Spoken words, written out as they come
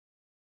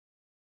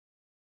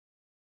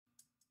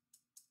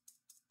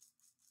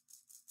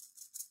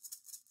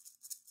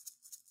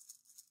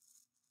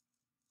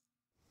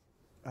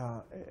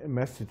a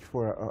message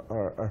for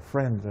our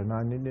friends, our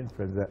non-Indian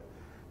friends, that,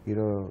 you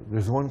know,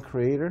 there's one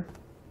creator,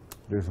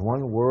 there's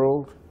one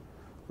world.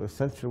 So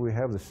essentially, we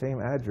have the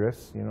same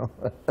address, you know.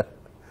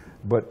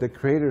 But the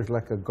creator is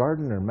like a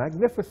gardener,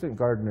 magnificent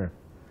gardener.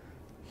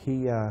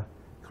 He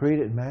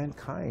created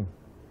mankind,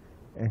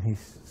 and he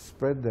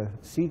spread the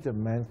seeds of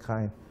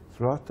mankind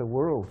throughout the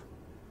world.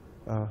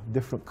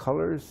 Different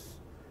colors,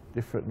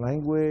 different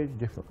language,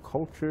 different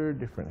culture,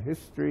 different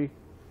history,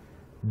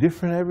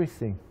 different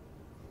everything,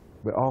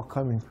 but all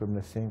coming from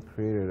the same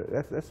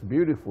creator. That's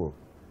beautiful.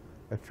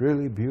 That's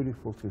really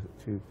beautiful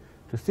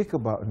to think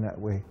about in that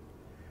way.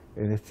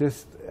 And it's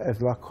just, as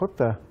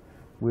Lakota,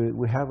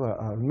 we have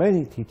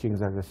many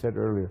teachings, as I said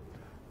earlier,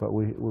 but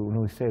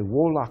when we say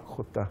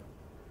WoLakota,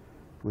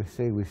 we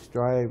say we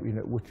strive, you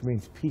know, which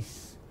means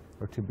peace,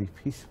 or to be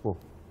peaceful.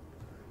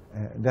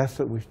 And that's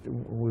what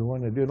we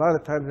want to do. A lot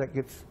of times that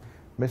gets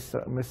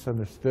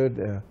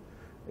misunderstood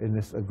in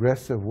this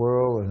aggressive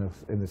world and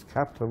in this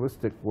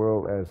capitalistic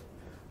world as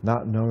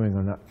not knowing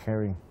or not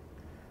caring.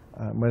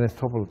 When it's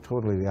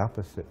totally the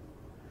opposite.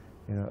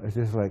 You know, it's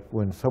just like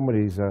when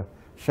somebody's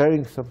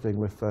sharing something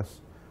with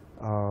us,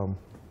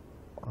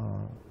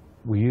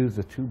 we use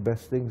the two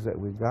best things that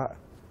we got,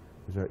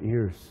 is our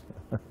ears.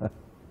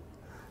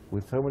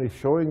 When somebody's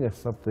showing us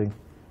something,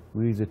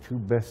 we use the two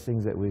best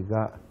things that we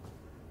got,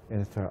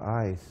 and it's our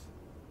eyes.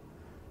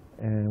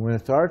 And when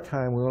it's our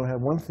time, we only have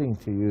one thing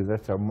to use,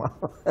 that's our mouth.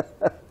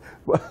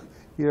 But,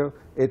 you know,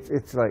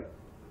 it's like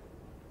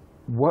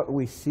what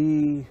we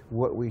see,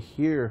 what we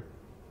hear,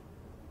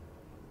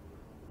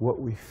 what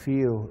we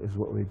feel is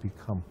what we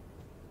become.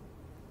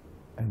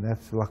 And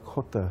that's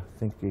Lakota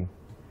thinking.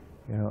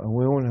 You know, and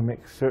we want to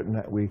make certain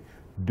that we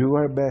do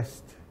our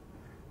best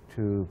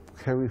to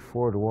carry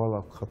forward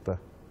WoLakota.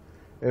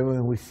 And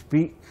when we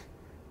speak,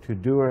 to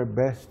do our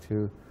best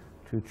to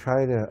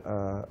try to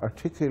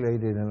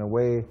articulate it in a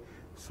way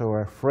so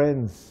our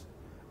friends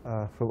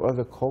from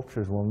other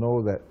cultures will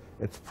know that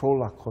it's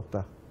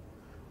pro-Lakota.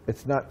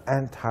 It's not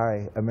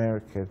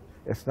anti-American,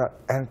 it's not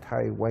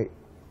anti-white,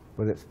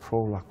 but it's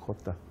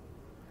pro-Lakota.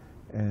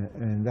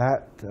 And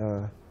that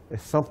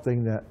is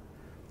something that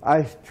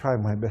I try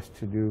my best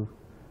to do,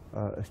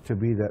 is to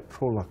be that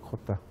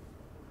pro-Lakota,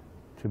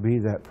 to be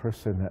that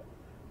person that,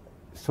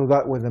 so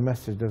that way the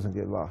message doesn't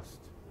get lost.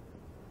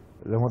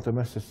 I don't want the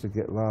message to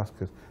get lost,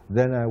 because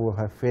then I will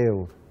have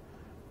failed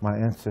my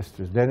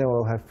ancestors. Then I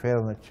will have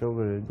failed my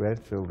children and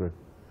grandchildren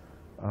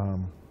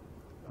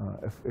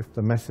if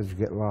the message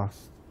get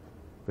lost.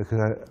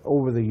 Because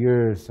over the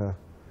years,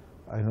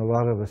 I know a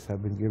lot of us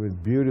have been given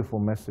beautiful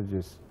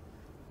messages,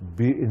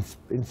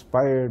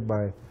 inspired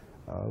by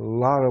a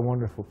lot of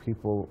wonderful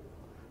people,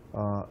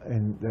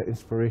 and the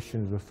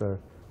inspirations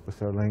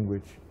with our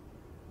language.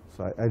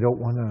 So I don't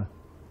want to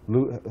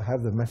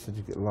have the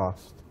message get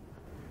lost.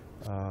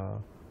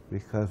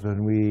 Because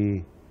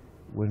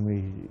when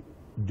we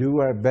do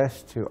our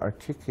best to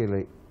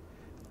articulate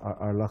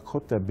our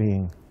Lakota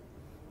being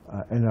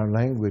in our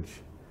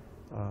language,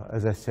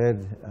 as I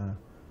said,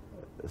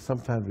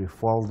 sometimes we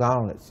fall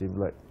down. It seems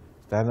like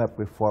stand up,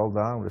 we fall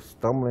down. We're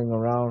stumbling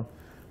around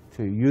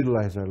to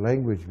utilize our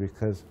language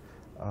because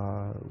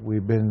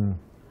we've been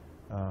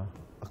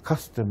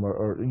accustomed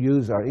or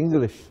use our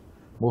English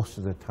most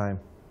of the time.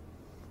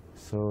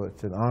 So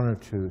it's an honor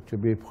to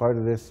be a part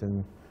of this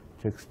and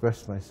to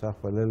express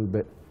myself a little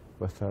bit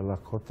with our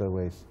Lakota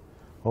ways.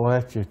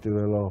 Hoeche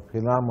tuelo,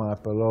 pilama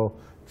apelo,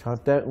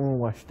 chante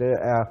washte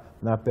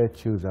na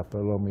pechus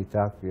apelo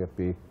mitakia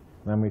pi,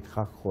 na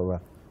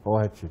mithakola,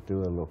 hoeche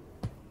tuelo.